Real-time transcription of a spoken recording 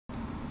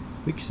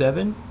Week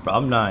 7,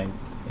 problem 9.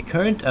 A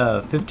current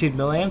of 15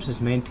 milliamps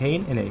is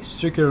maintained in a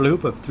circular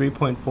loop of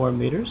 3.4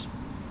 meters.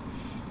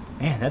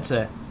 Man, that's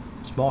a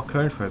small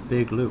current for a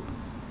big loop.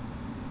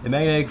 The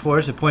magnetic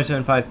force of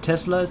 0.75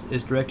 teslas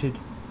is directed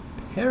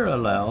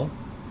parallel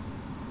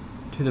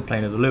to the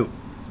plane of the loop.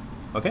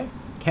 Okay?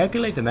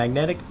 Calculate the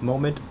magnetic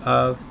moment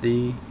of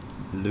the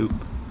loop.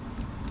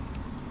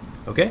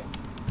 Okay?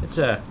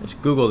 Let's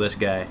Google this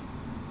guy.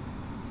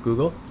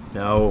 Google?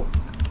 No.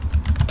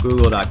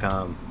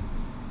 Google.com.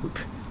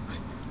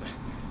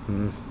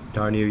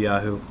 Darn you,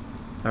 Yahoo.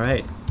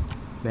 Alright.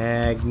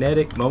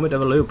 Magnetic moment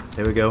of a loop.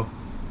 There we go.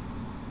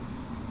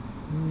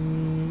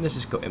 Let's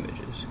just go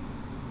images.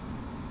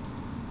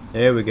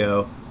 There we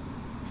go.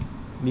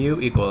 Mu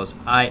equals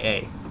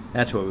IA.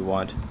 That's what we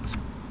want.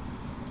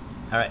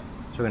 Alright.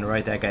 So we're going to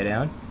write that guy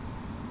down.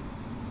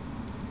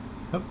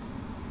 Oh.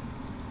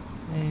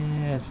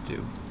 And let's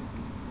do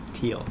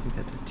teal. I think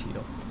that's a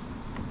teal.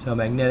 So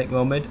magnetic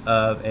moment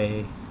of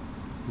a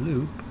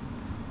loop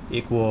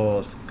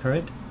equals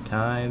current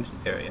times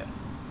area.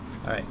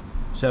 Alright,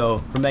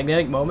 so for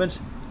magnetic moments,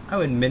 I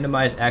would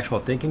minimize actual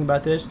thinking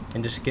about this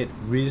and just get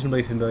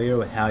reasonably familiar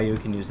with how you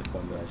can use the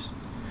formulas.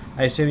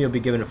 I assume you'll be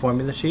given a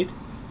formula sheet,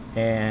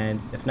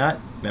 and if not,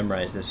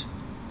 memorize this.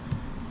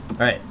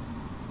 Alright,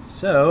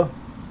 so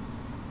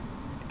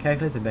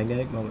calculate the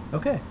magnetic moment.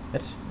 Okay,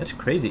 that's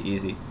crazy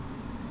easy.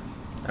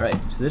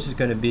 Alright, so this is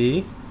going to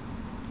be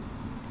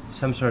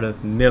some sort of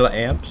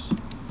milliamps,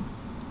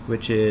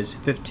 which is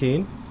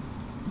 15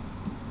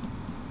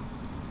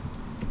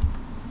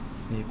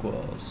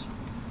 equals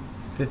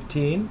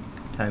 15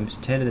 times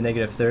 10 to the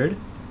negative third.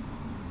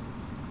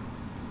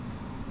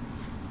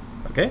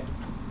 Okay,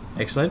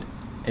 excellent.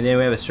 And then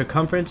we have a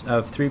circumference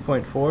of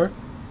 3.4.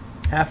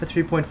 Half of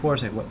 3.4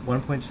 is like what,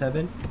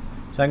 1.7?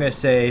 So I'm going to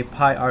say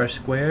pi r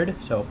squared.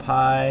 So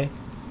pi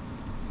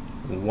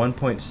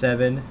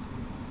 1.7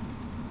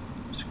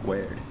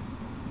 squared.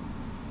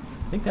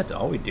 I think that's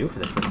all we do for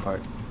the first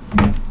part.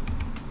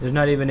 There's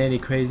not even any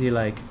crazy,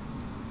 like,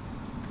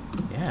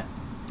 yeah.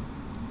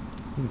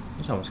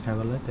 That's almost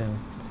kind of a letdown.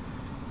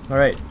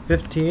 Alright,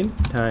 15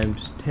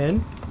 times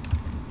 10.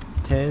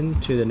 10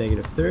 to the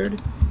negative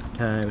third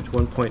times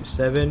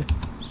 1.7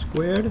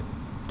 squared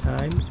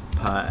times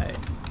pi.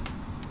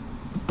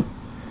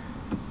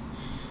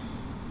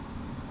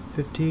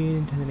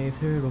 15 to the negative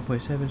third,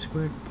 1.7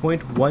 squared,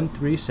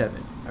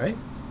 0.137. Alright?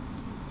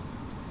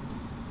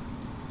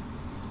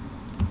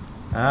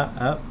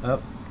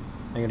 Up.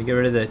 I'm going to get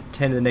rid of the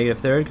 10 to the negative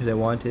third because I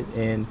want it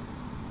in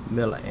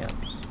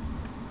milliamps.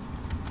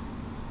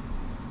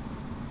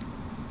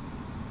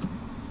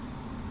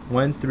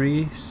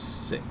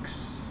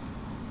 136.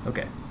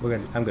 Okay,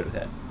 I'm good with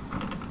that.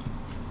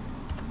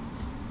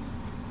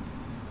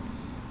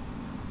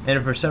 And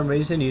if for some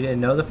reason you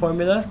didn't know the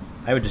formula,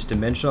 I would just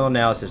dimensional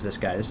analysis this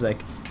guy. This is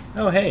like,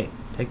 oh hey,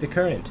 take the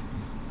current,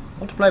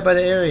 multiply by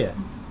the area.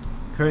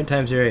 Current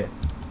times area.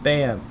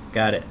 Bam,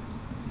 got it.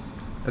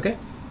 Okay,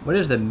 what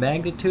is the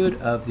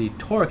magnitude of the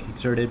torque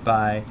exerted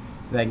by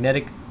the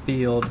magnetic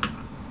field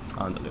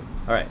on the loop?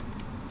 Alright,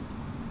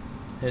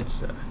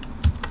 it's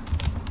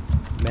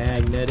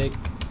magnetic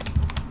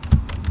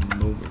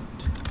moment.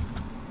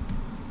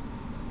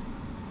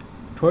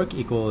 Torque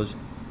equals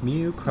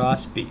mu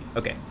cross B.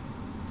 Okay.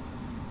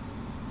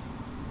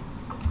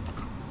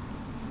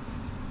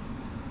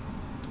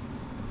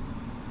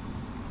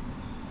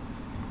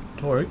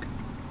 Torque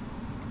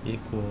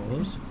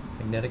equals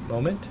magnetic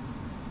moment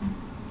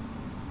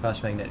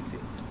cross magnetic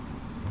field.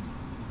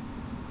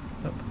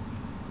 Up.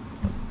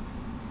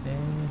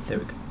 And there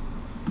we go.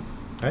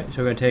 Alright, so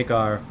we're going to take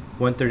our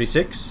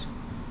 136.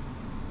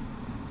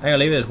 I'm going to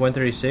leave it as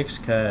 136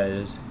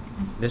 because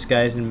this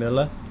guy's in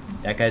middle,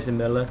 that guy's in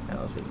middle, and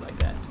I'll leave it like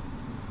that.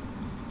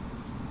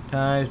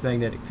 Times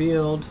magnetic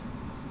field,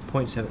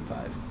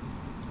 0.75.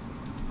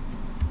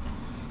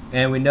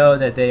 And we know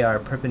that they are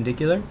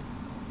perpendicular,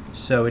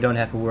 so we don't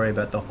have to worry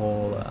about the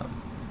whole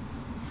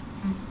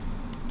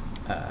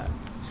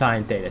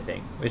sine theta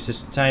thing. It's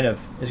just it's going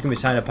to be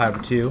sine of pi over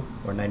 2,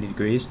 or 90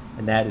 degrees,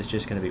 and that is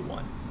just going to be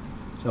 1.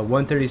 So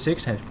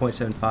 136 times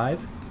 0.75.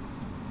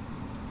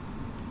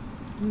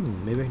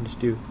 Maybe I can just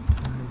do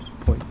times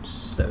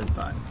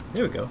 0.75.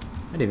 There we go.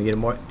 I didn't even get a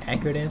more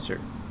accurate answer.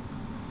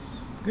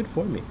 Good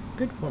for me.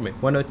 Good for me.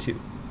 102.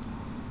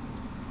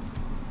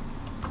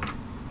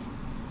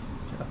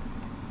 So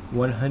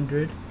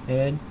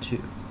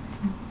 102.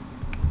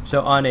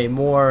 So on a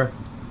more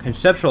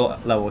conceptual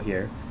level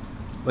here,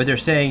 what they're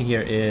saying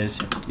here is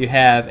you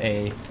have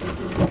a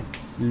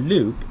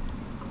loop.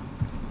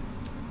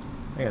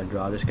 I gotta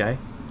draw this guy.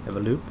 Have a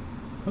loop.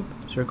 Whoop,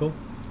 circle.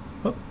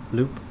 Whoop,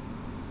 loop.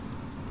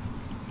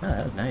 Ah,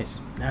 that was nice.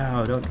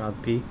 No, don't draw the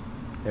P.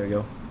 There we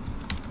go.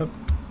 Whoop,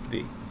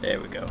 B.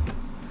 There we go.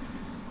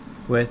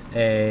 With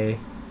a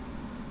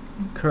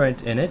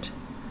current in it.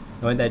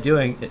 And what that's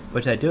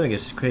doing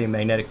is creating a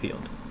magnetic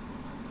field.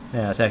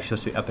 Yeah, it's actually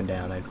supposed to be up and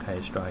down. I'm kind of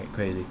just drawing it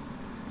crazy.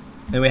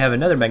 Then we have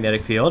another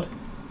magnetic field.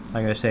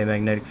 I'm going to say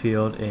magnetic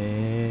field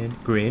in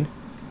green,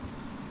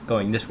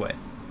 going this way.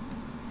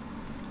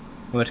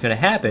 And what's going to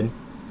happen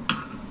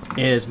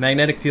is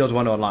magnetic fields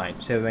want to align.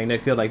 So you have a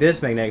magnetic field like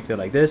this, magnetic field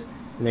like this,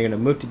 and they're going to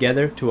move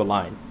together to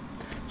align.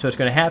 So what's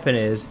going to happen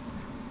is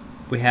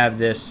we have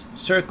this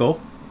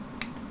circle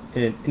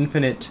in an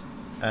infinite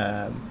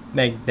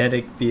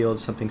magnetic field,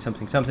 something,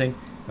 something, something.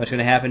 What's going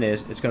to happen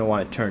is it's going to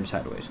want to turn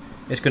sideways.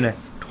 It's going to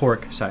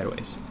torque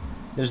sideways.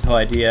 This is the whole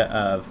idea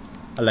of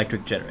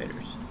electric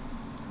generators.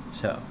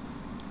 So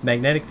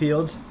magnetic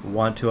fields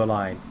want to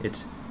align.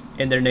 It's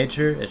in their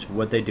nature. It's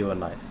what they do in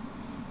life.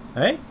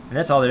 All right? And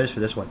that's all there is for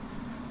this one.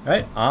 All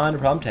right, on to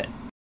problem 10.